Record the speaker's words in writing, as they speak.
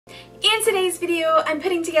In today's video, I'm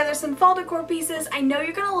putting together some fall decor pieces I know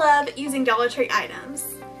you're gonna love using Dollar Tree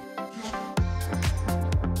items.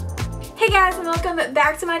 Hey guys, and welcome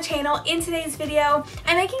back to my channel. In today's video,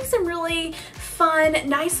 I'm making some really fun,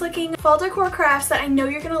 nice looking fall decor crafts that I know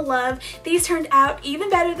you're gonna love. These turned out even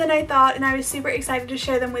better than I thought, and I was super excited to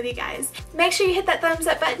share them with you guys. Make sure you hit that thumbs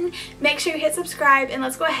up button, make sure you hit subscribe, and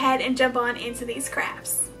let's go ahead and jump on into these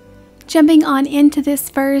crafts. Jumping on into this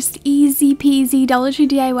first easy peasy Dollar Tree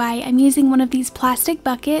DIY, I'm using one of these plastic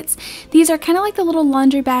buckets. These are kind of like the little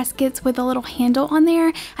laundry baskets with a little handle on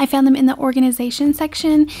there. I found them in the organization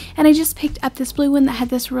section, and I just picked up this blue one that had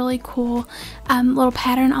this really cool little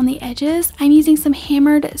pattern on the edges. I'm using some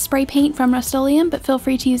hammered spray paint from Rust-Oleum, but feel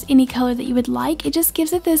free to use any color that you would like. It just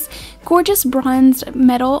gives it this gorgeous bronzed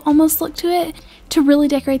metal almost look to it. To really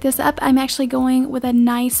decorate this up, I'm actually going with a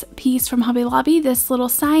nice piece from Hobby Lobby, this little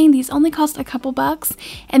sign. These only cost a couple bucks,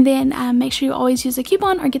 and then make sure you always use a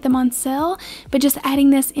coupon or get them on sale, but just adding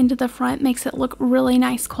this into the front makes it look really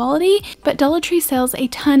nice quality. But Dollar Tree sells a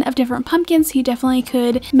ton of different pumpkins, so you definitely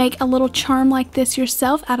could make a little charm like this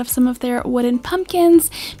yourself out of some of their wooden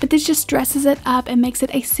pumpkins, but this just dresses it up and makes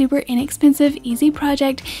it a super inexpensive, easy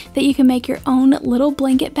project that you can make your own little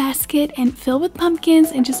blanket basket and fill with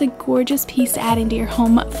pumpkins, and just a gorgeous piece to add into your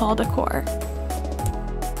home fall decor.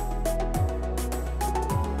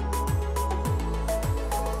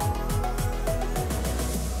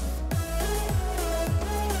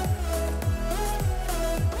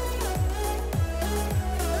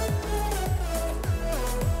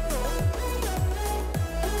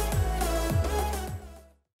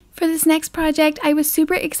 For this next project, I was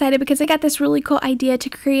super excited because I got this really cool idea to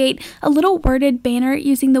create a little worded banner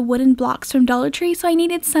using the wooden blocks from Dollar Tree, so I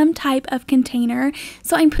needed some type of container.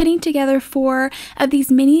 So I'm putting together 4 of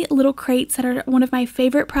these mini little crates that are one of my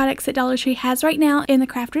favorite products that Dollar Tree has right now in the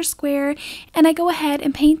Crafters Square, and I go ahead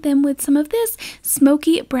and paint them with some of this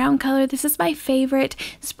smoky brown color. This is my favorite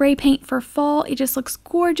spray paint for fall. It just looks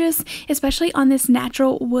gorgeous, especially on this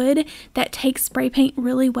natural wood that takes spray paint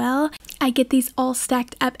really well. I get these all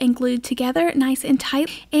stacked up and glued together nice and tight,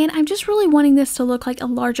 and I'm just really wanting this to look like a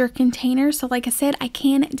larger container, so like I said, I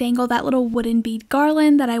can dangle that little wooden bead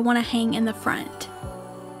garland that I want to hang in the front.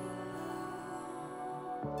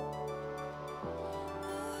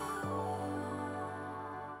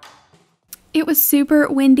 It was super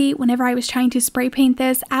windy whenever I was trying to spray paint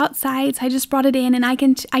this outside, so I just brought it in, and I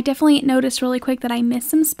definitely noticed really quick that I missed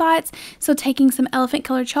some spots. So taking some elephant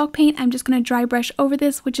color chalk paint, I'm just going to dry brush over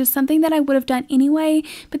this, which is something that I would have done anyway,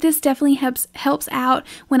 but this definitely helps out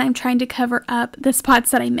when I'm trying to cover up the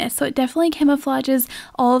spots that I missed. So it definitely camouflages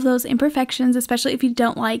all of those imperfections, especially if you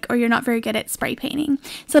don't like or you're not very good at spray painting.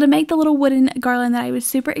 So to make the little wooden garland that I was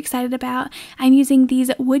super excited about, I'm using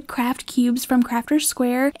these wood craft cubes from Crafters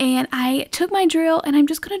Square, and I took my drill and I'm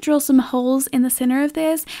just going to drill some holes in the center of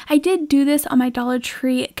this. I did do this on my Dollar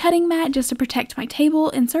Tree cutting mat just to protect my table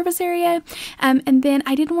and service area, and then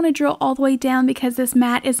I didn't want to drill all the way down because this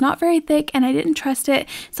mat is not very thick and I didn't trust it,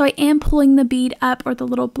 so I am pulling the bead up, or the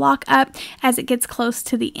little block up, as it gets close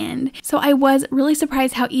to the end. So I was really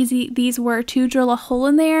surprised how easy these were to drill a hole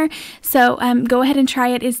in there, so go ahead and try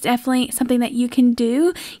it. It's definitely something that you can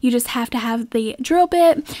do. You just have to have the drill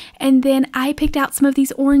bit. And then I picked out some of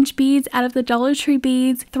these orange beads out of the Dollar Tree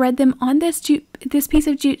beads, thread them on this piece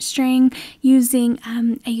of jute string using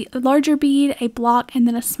a larger bead, a block, and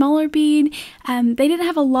then a smaller bead. They didn't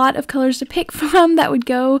have a lot of colors to pick from that would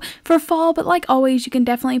go for fall, but like always, you can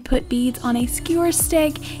definitely put beads on a skewer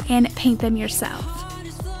stick and paint them yourself.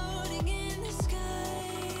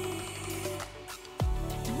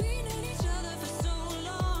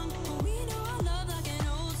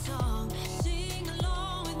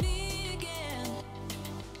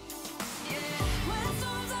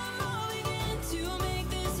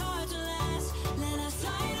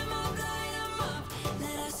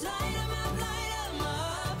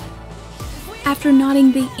 After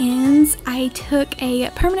knotting the ends, I took a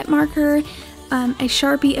permanent marker, a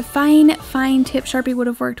Sharpie. A fine tip Sharpie would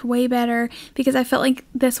have worked way better because I felt like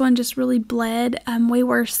this one just really bled way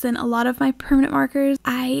worse than a lot of my permanent markers.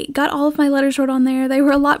 I got all of my letters wrote on there. They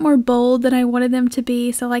were a lot more bold than I wanted them to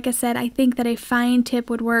be, so like I said, I think that a fine tip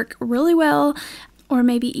would work really well, or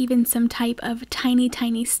maybe even some type of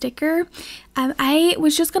tiny sticker. I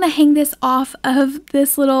was just gonna hang this off of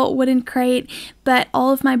this little wooden crate, but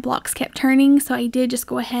all of my blocks kept turning, so I did just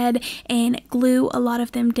go ahead and glue a lot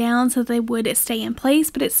of them down so they would stay in place,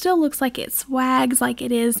 but it still looks like it swags, like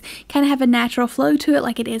it is kind of have a natural flow to it,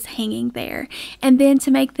 like it is hanging there. And then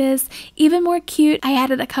to make this even more cute, I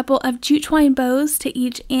added a couple of jute twine bows to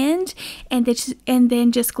each end and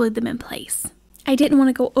then just glued them in place. I didn't want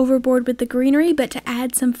to go overboard with the greenery, but to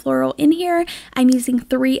add some floral in here, I'm using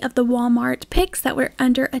 3 of the Walmart picks that were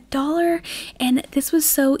under $1, and this was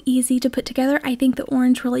so easy to put together. I think the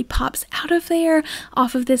orange really pops out of there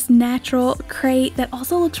off of this natural crate that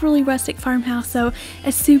also looks really rustic farmhouse, so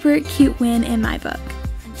a super cute win in my book.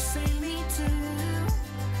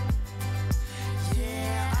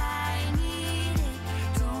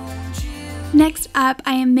 Next up,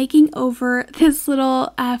 I am making over this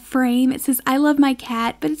little frame. It says, "I love my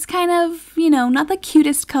cat," but it's kind of, you know, not the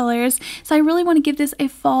cutest colors. So I really want to give this a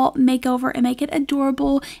fall makeover and make it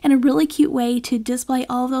adorable and a really cute way to display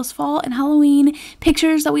all of those fall and Halloween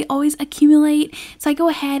pictures that we always accumulate. So I go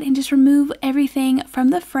ahead and just remove everything from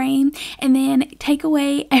the frame and then take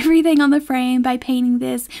away everything on the frame by painting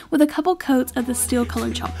this with a couple coats of the steel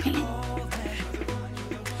colored chalk paint.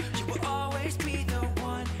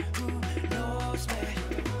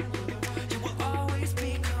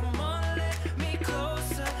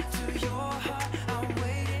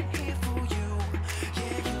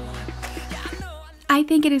 I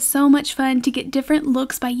think it is so much fun to get different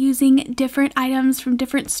looks by using different items from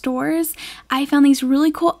different stores. I found these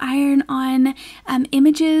really cool iron-on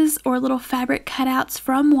images or little fabric cutouts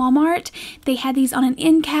from Walmart. They had these on an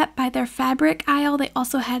end cap by their fabric aisle. They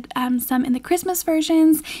also had some in the Christmas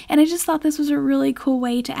versions, and I just thought this was a really cool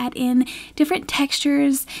way to add in different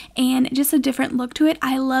textures and just a different look to it.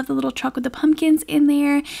 I love the little truck with the pumpkins in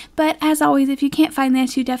there, but as always, if you can't find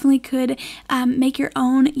this, you definitely could make your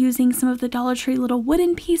own using some of the Dollar Tree little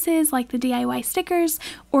wooden pieces like the DIY stickers,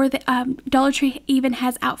 or the Dollar Tree even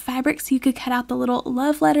has out fabric, so you could cut out the little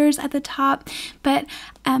love letters at the top. But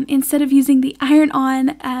instead of using the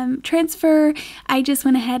iron-on transfer, I just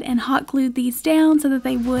went ahead and hot glued these down so that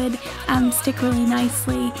they would stick really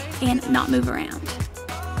nicely and not move around.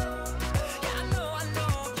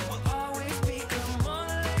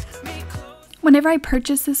 Whenever I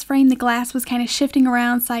purchased this frame, the glass was kind of shifting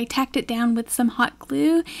around, so I tacked it down with some hot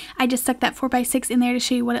glue. I just stuck that 4x6 in there to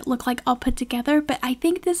show you what it looked like all put together, but I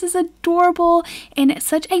think this is adorable and it's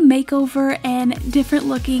such a makeover and different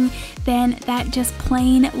looking than that just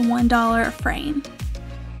plain $1 frame.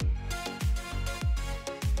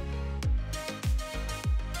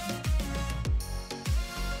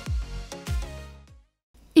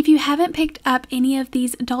 If you haven't picked up any of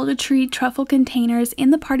these Dollar Tree truffle containers in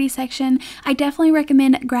the party section, I definitely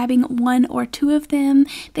recommend grabbing 1 or 2 of them.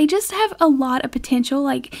 They just have a lot of potential,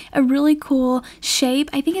 like a really cool shape.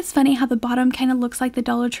 I think it's funny how the bottom kind of looks like the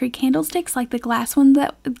Dollar Tree candlesticks, like the glass ones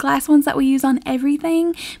that we use on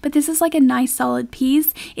everything, but this is like a nice solid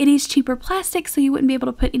piece. It is cheaper plastic, so you wouldn't be able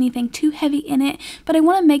to put anything too heavy in it, but I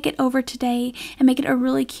want to make it over today and make it a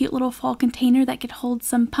really cute little fall container that could hold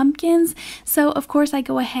some pumpkins. So of course I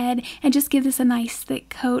go ahead and just give this a nice thick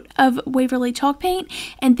coat of Waverly chalk paint,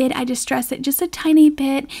 and then I distress it just a tiny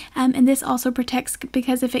bit, and this also protects,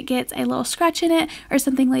 because if it gets a little scratch in it or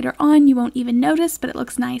something later on, you won't even notice, but it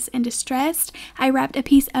looks nice and distressed. I wrapped a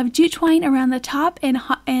piece of jute twine around the top and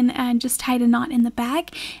just tied a knot in the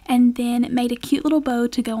back, and then made a cute little bow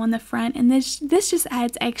to go on the front, and this just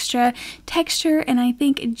adds extra texture, and I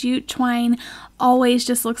think jute twine always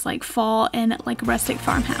just looks like fall and like rustic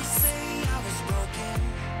farmhouse.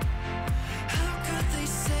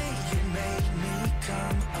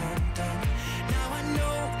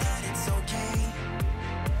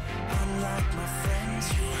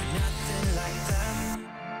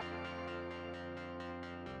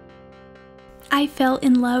 I fell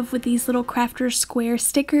in love with these little Crafters Square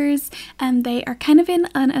stickers. They are kind of in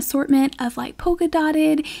an assortment of like polka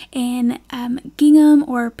dotted and gingham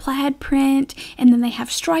or plaid print, and then they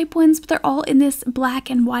have stripe ones, but they're all in this black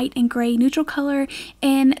and white and gray neutral color,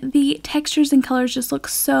 and the textures and colors just look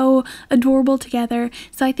so adorable together.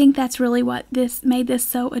 So I think that's really what made this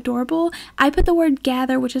so adorable. I put the word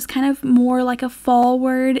gather, which is kind of more like a fall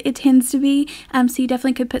word, it tends to be, so you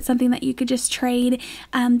definitely could put something that you could just trade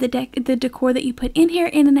the decor that you put in here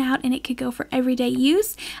in and out, and it could go for everyday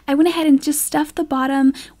use. I went ahead and just stuffed the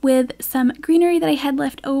bottom with some greenery that I had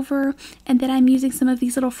left over, and then I'm using some of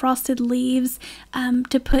these little frosted leaves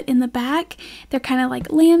to put in the back. They're kind of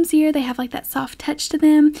like lamb's ear. They have like that soft touch to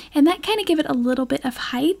them, and that kind of give it a little bit of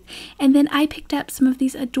height. And then I picked up some of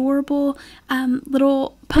these adorable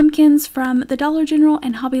little pumpkins from the Dollar General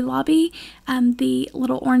and Hobby Lobby. The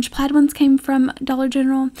little orange plaid ones came from Dollar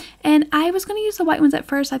General, and I was going to use the white ones at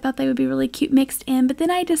first. I thought they would be really cute mixed in, but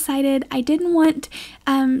then I decided I didn't want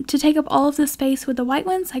to take up all of the space with the white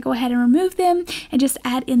ones. I go ahead and remove them and just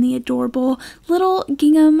add in the adorable little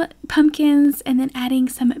gingham pumpkins, and then adding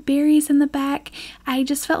some berries in the back. I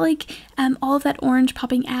just felt like all of that orange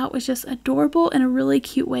popping out was just adorable and a really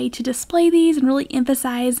cute way to display these and really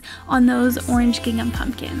emphasize on those orange gingham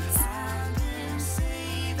pumpkins.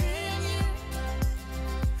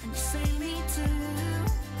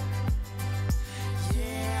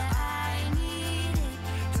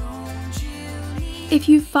 If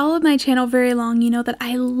you've followed my channel very long, you know that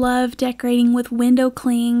I love decorating with window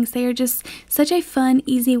clings. They are just such a fun,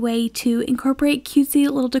 easy way to incorporate cutesy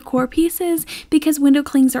little decor pieces, because window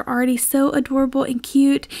clings are already so adorable and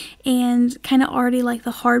cute, and kind of already like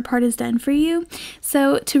the hard part is done for you.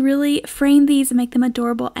 So to really frame these and make them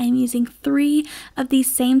adorable, I'm using 3 of these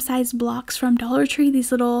same size blocks from Dollar Tree,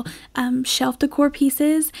 these little shelf decor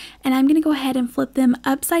pieces, and I'm going to go ahead and flip them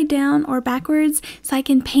upside down or backwards so I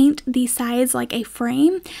can paint the sides like a frame.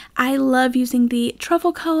 I love using the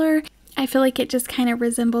truffle color. I feel like it just kind of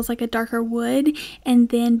resembles like a darker wood, and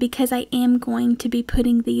then because I am going to be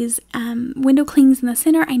putting these window clings in the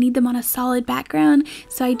center, I need them on a solid background,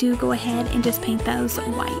 so I do go ahead and just paint those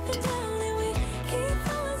white.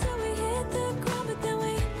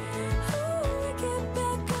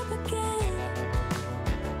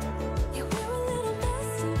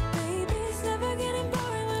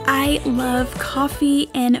 I love coffee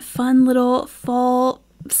and fun little fall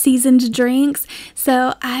seasoned drinks,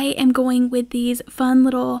 so I am going with these fun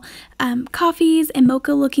little coffees and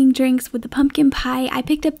mocha looking drinks with the pumpkin pie. I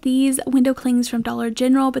picked up these window clings from Dollar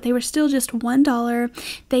General, but they were still just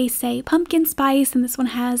 $1. They say pumpkin spice, and this one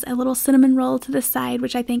has a little cinnamon roll to the side,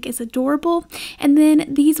 which I think is adorable. And then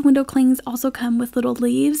these window clings also come with little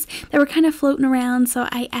leaves that were kind of floating around, so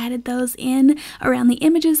I added those in around the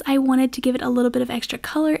images. I wanted to give it a little bit of extra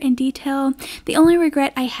color and detail. The only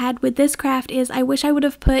regret I had with this craft is I wish I would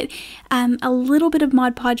have put a little bit of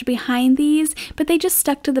Mod Podge behind these, but they just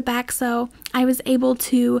stuck to the back, so I was able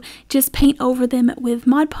to just paint over them with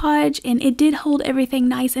Mod Podge, and it did hold everything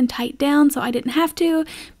nice and tight down, so I didn't have to,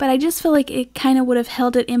 but I just feel like it kind of would have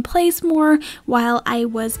held it in place more while I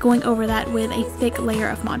was going over that with a thick layer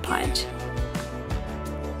of Mod Podge.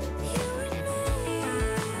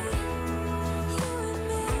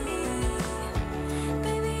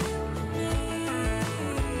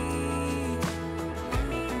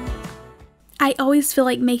 I always feel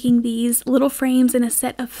like making these little frames in a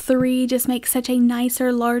set of 3 just makes such a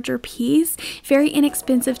nicer, larger piece. Very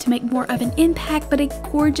inexpensive to make more of an impact, but a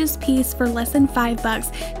gorgeous piece for less than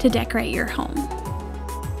 $5 to decorate your home.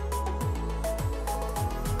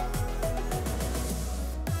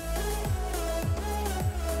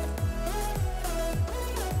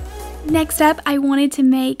 Next up, I wanted to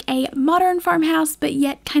make a modern farmhouse, but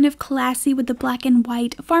yet kind of classy with the black and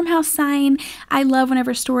white farmhouse sign. I love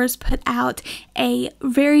whenever stores put out a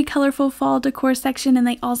very colorful fall decor section, and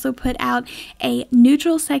they also put out a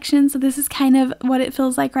neutral section. So this is kind of what it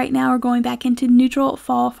feels like right now. We're going back into neutral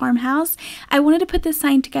fall farmhouse. I wanted to put this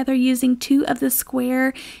sign together using 2 of the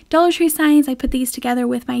square Dollar Tree signs. I put these together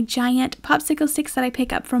with my giant popsicle sticks that I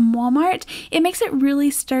pick up from Walmart. It makes it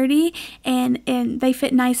really sturdy, and they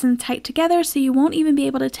fit nice and tight together, so you won't even be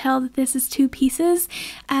able to tell that this is 2 pieces.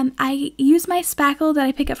 I use my spackle that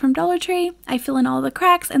I pick up from Dollar Tree. I fill in all the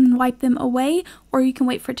cracks and then wipe them away, or you can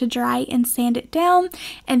wait for it to dry and sand it down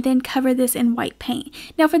and then cover this in white paint.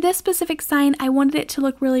 Now for this specific sign, I wanted it to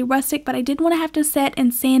look really rustic, but I didn't want to have to set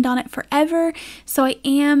and sand on it forever, so I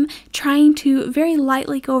am trying to very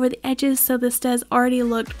lightly go over the edges, so this does already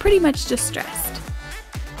look pretty much distressed.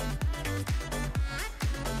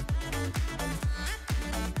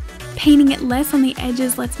 Painting it less on the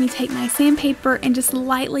edges lets me take my sandpaper and just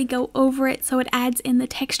lightly go over it so it adds in the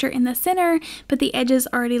texture in the center, but the edges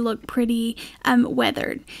already look pretty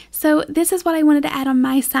weathered. So this is what I wanted to add on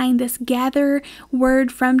my sign, this gather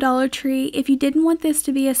word from Dollar Tree. If you didn't want this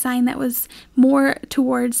to be a sign that was more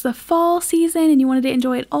towards the fall season and you wanted to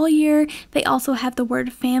enjoy it all year, they also have the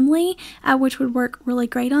word family, which would work really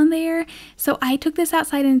great on there. So I took this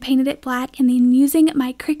outside and painted it black, and then using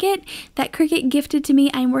my Cricut, that Cricut gifted to me,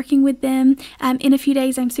 I'm working with with them in a few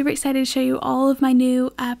days. I'm super excited to show you all of my new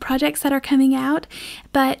projects that are coming out,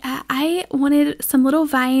 but I wanted some little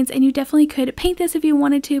vines, and you definitely could paint this if you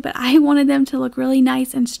wanted to, but I wanted them to look really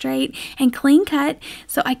nice and straight and clean cut,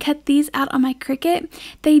 so I cut these out on my Cricut.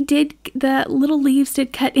 The little leaves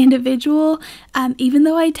did cut individual, even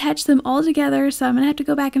though I attached them all together, so I'm gonna have to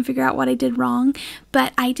go back and figure out what I did wrong,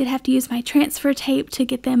 but I did have to use my transfer tape to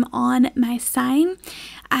get them on my sign.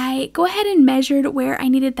 I go ahead and measured where I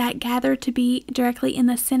needed that gather to be directly in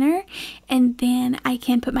the center, and then I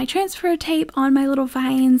can put my transfer tape on my little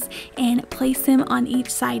vines and place them on each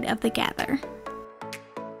side of the gather.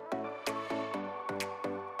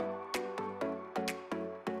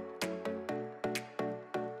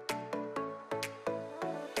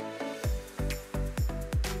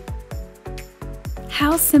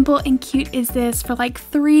 How simple and cute is this? For like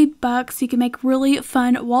 $3, you can make really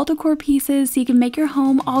fun wall decor pieces so you can make your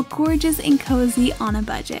home all gorgeous and cozy on a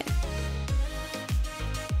budget.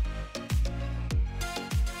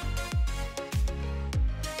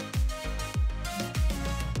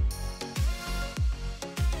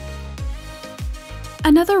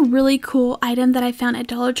 Another really cool item that I found at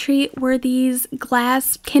Dollar Tree were these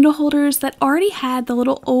glass candle holders that already had the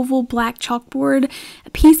little oval black chalkboard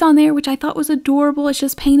piece on there, which I thought was adorable. It's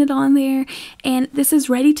just painted on there, and this is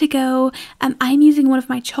ready to go. I'm using one of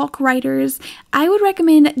my chalk writers. I would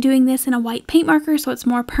recommend doing this in a white paint marker so it's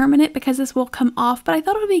more permanent, because this will come off, but I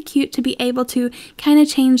thought it would be cute to be able to kind of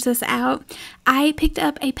change this out. I picked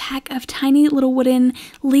up a pack of tiny little wooden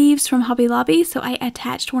leaves from Hobby Lobby, so I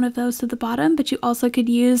attached one of those to the bottom, but you also could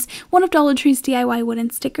use one of Dollar Tree's DIY wooden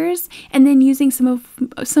stickers, and then using some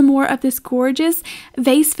more of this gorgeous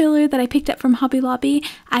vase filler that I picked up from Hobby Lobby,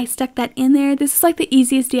 I stuck that in there. This is like the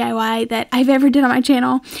easiest DIY that I've ever done on my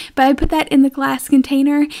channel, but I put that in the glass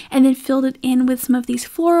container and then filled it in with some of these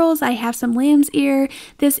florals. I have some lamb's ear.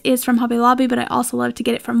 This is from Hobby Lobby, but I also love to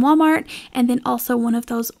get it from Walmart, and then also one of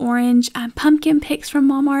those orange pumpkin picks from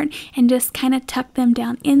Walmart, and just kind of tuck them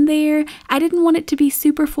down in there. I didn't want it to be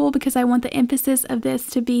super full because I want the emphasis of this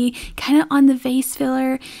to be kind of on the vase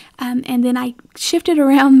filler, and then I shifted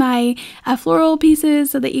around my floral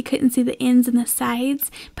pieces so that you couldn't see the ends and the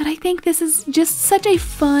sides. But I think this is just such a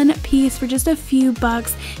fun piece for just a few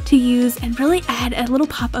bucks to use and really add a little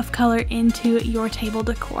pop of color into your table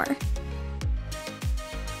decor.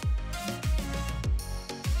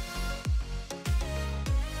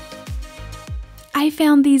 I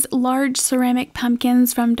found these large ceramic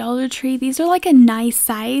pumpkins from Dollar Tree. These are like a nice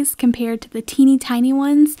size compared to the teeny tiny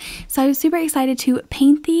ones, so I was super excited to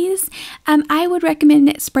paint these. I would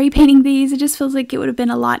recommend spray painting these. It just feels like it would have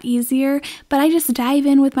been a lot easier, but I just dive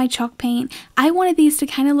in with my chalk paint. I wanted these to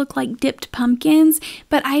kind of look like dipped pumpkins,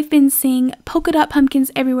 but I've been seeing polka dot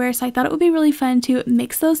pumpkins everywhere, so I thought it would be really fun to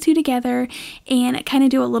mix those two together and kind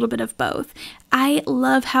of do a little bit of both. I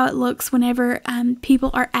love how it looks whenever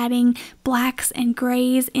people are adding blacks and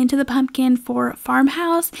grays into the pumpkin for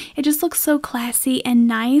Farmhouse. It just looks so classy and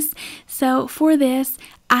nice. So for this,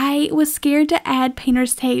 I was scared to add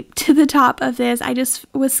painter's tape to the top of this. I just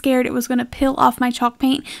was scared it was going to peel off my chalk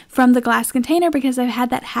paint from the glass container, because I've had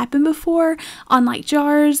that happen before on like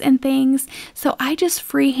jars and things. So I just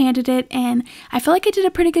freehanded it, and I feel like I did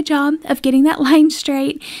a pretty good job of getting that line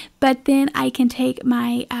straight. But then I can take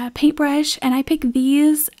my paintbrush, and I pick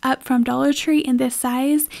these up from Dollar Tree in this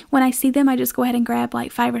size. When I see them, I just go ahead and grab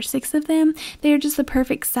like 5 or 6 of them. They're just the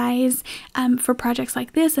perfect size for projects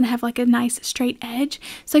like this and have like a nice straight edge.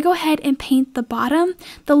 So I go ahead and paint the bottom.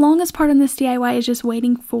 The longest part on this DIY is just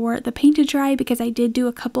waiting for the paint to dry, because I did do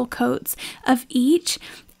a couple coats of each.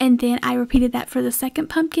 And then I repeated that for the second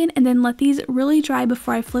pumpkin, and then let these really dry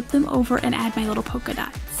before I flip them over and add my little polka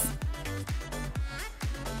dots.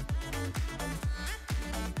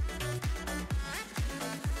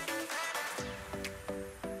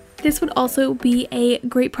 This would also be a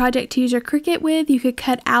great project to use your Cricut with. You could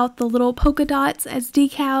cut out the little polka dots as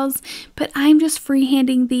decals, but I'm just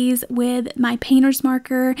freehanding these with my painter's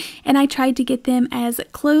marker, and I tried to get them as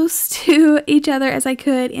close to each other as I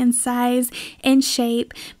could in size and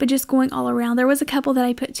shape, but just going all around. There was a couple that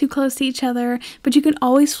I put too close to each other, but you can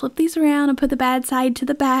always flip these around and put the bad side to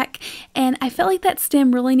the back, and I felt like that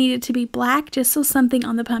stem really needed to be black just so something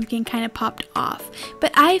on the pumpkin kind of popped off.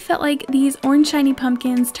 But I felt like these orange shiny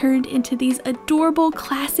pumpkins turned into these adorable,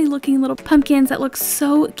 classy looking little pumpkins that look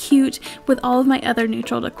so cute with all of my other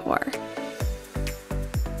neutral decor.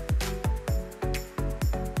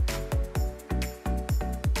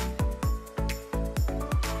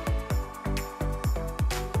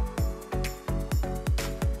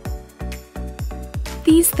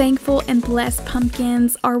 These thankful and blessed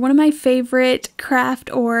pumpkins are one of my favorite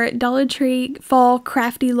craft or Dollar Tree fall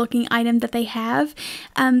crafty looking item that they have.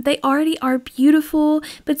 They already are beautiful,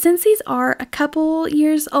 but since these are a couple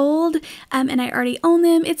years old and I already own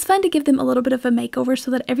them, it's fun to give them a little bit of a makeover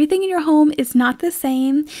so that everything in your home is not the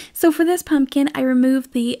same. So for this pumpkin, I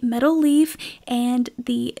removed the metal leaf and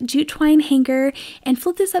the jute twine hanger and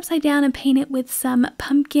flipped this upside down and paint it with some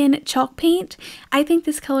pumpkin chalk paint. I think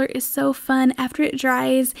this color is so fun. After it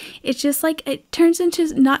dries, it's just like it turns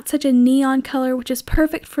into not such a neon color, which is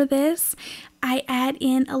perfect for this. I add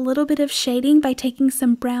in a little bit of shading by taking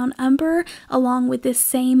some brown umber along with this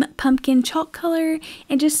same pumpkin chalk color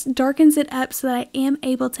and just darkens it up so that I am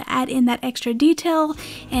able to add in that extra detail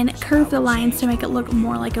and curve the lines to make it look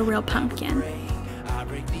more like a real pumpkin.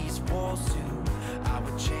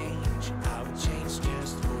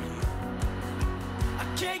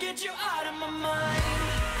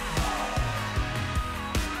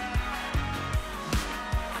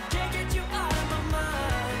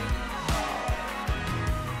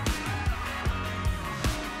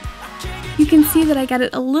 You can see that I got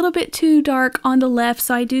it a little bit too dark on the left,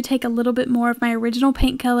 so I do take a little bit more of my original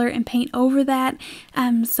paint color and paint over that,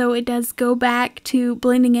 so it does go back to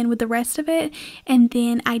blending in with the rest of it, and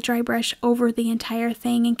then I dry brush over the entire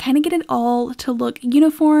thing and kind of get it all to look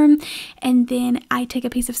uniform, and then I take a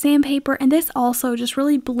piece of sandpaper, and this also just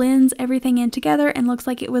really blends everything in together and looks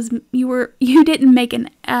like it was you didn't make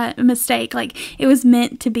a mistake, like it was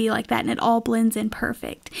meant to be like that, and it all blends in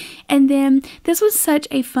perfect. And then this was such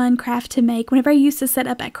a fun craft to make. Whenever I used to set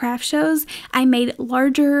up at craft shows, I made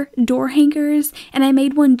larger door hangers, and I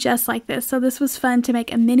made one just like this. So this was fun to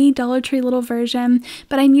make a mini Dollar Tree little version,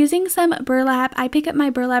 but I'm using some burlap. I pick up my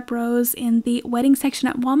burlap rose in the wedding section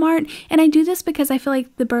at Walmart, and I do this because I feel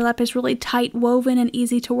like the burlap is really tight woven and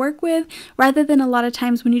easy to work with, rather than a lot of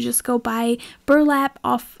times when you just go buy burlap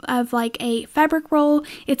off of like a fabric roll,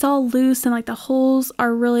 it's all loose and like the holes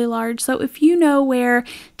are really large. So if you know where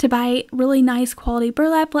to buy really nice quality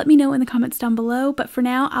burlap, let me know in the comments down below. But for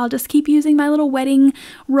now, I'll just keep using my little wedding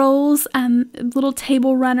rolls, little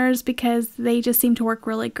table runners, because they just seem to work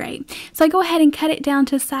really great. So I go ahead and cut it down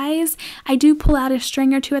to size. I do pull out a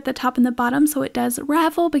string or two at the top and the bottom so it does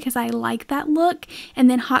ravel because I like that look, and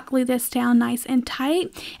then hot glue this down nice and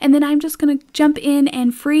tight. And then I'm just going to jump in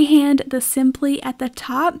and freehand the Simply at the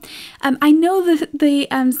top. I know the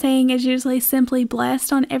saying is usually Simply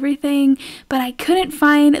Blessed on everything, but I couldn't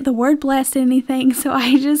find the word blessed in anything, so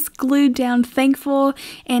I just glued down Thankful,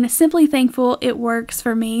 and Simply Thankful, it works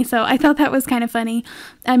for me. So I thought that was kind of funny.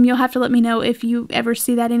 You'll have to let me know if you ever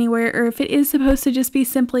see that anywhere, or if it is supposed to just be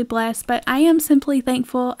Simply Blessed, but I am Simply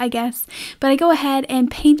Thankful, I guess. But I go ahead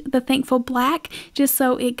and paint the Thankful black just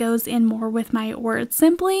so it goes in more with my word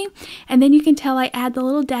Simply. And then you can tell I add the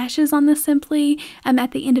little dashes on the Simply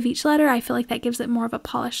at the end of each letter. I feel like that gives it more of a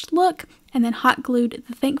polished look. And then hot glued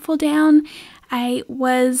the Thankful down. I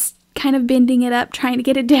was kind of bending it up trying to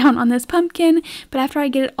get it down on this pumpkin, but after I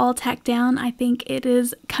get it all tacked down, I think it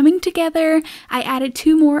is coming together. I added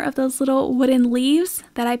 2 more of those little wooden leaves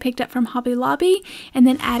that I picked up from Hobby Lobby, and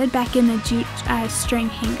then added back in the jute string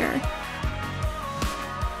hanger.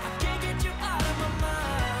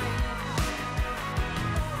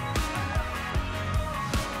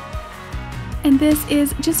 And this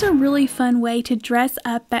is just a really fun way to dress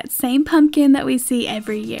up that same pumpkin that we see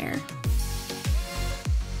every year.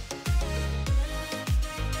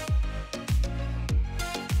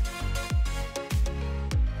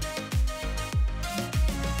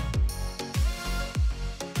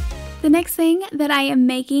 The next thing that I am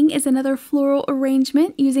making is another floral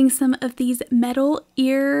arrangement using some of these metal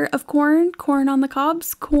ear of corn on the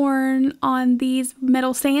cobs, corn on these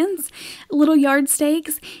metal stands, little yard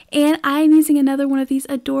stakes, and I'm using another one of these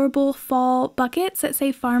adorable fall buckets that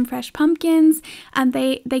say Farm Fresh Pumpkins.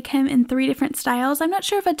 They come in 3 different styles. I'm not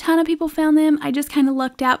sure if a ton of people found them. I just kind of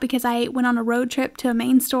lucked out because I went on a road trip to a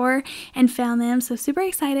main store and found them, so super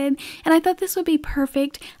excited. And I thought this would be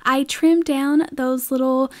perfect. I trimmed down those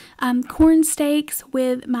little corn stakes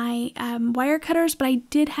with my wire cutters, but I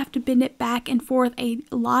did have to bend it back and forth a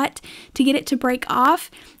lot to get it to break off.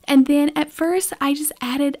 And then at first I just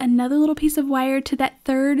added another little piece of wire to that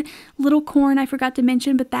 3rd little corn I forgot to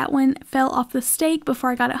mention, but that one fell off the stake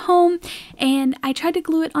before I got it home, and I tried to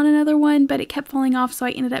glue it on another one, but it kept falling off, so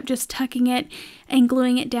I ended up just tucking it and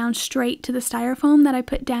gluing it down straight to the styrofoam that I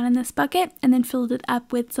put down in this bucket, and then filled it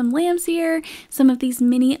up with some lamb's ear, some of these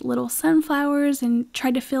mini little sunflowers, and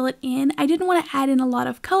tried to fill it in. I didn't want to add in a lot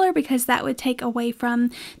of color because that would take away from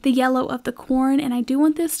the yellow of the corn, and I do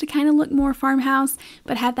want this to kind of look more farmhouse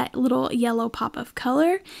but have that little yellow pop of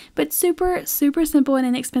color. But super simple and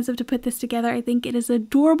inexpensive to put this together. I think it is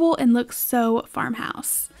adorable and looks so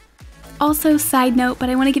farmhouse. Also, side note, but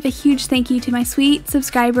I want to give a huge thank you to my sweet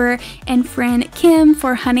subscriber and friend Kim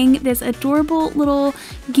for hunting this adorable little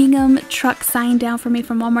gingham truck sign down for me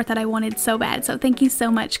from Walmart that I wanted so bad. So thank you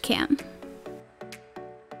so much, Kim.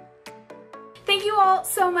 Thank you all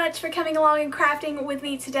so much for coming along and crafting with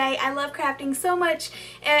me today. I love crafting so much,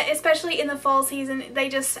 especially in the fall season. They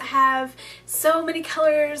just have so many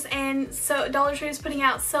colors, and so Dollar Tree is putting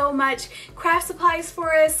out so much craft supplies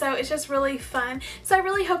for us, so it's just really fun. So I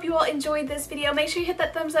really hope you all enjoyed this video. Make sure you hit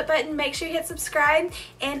that thumbs up button, make sure you hit subscribe,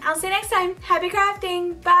 and I'll see you next time. Happy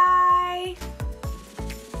crafting! Bye!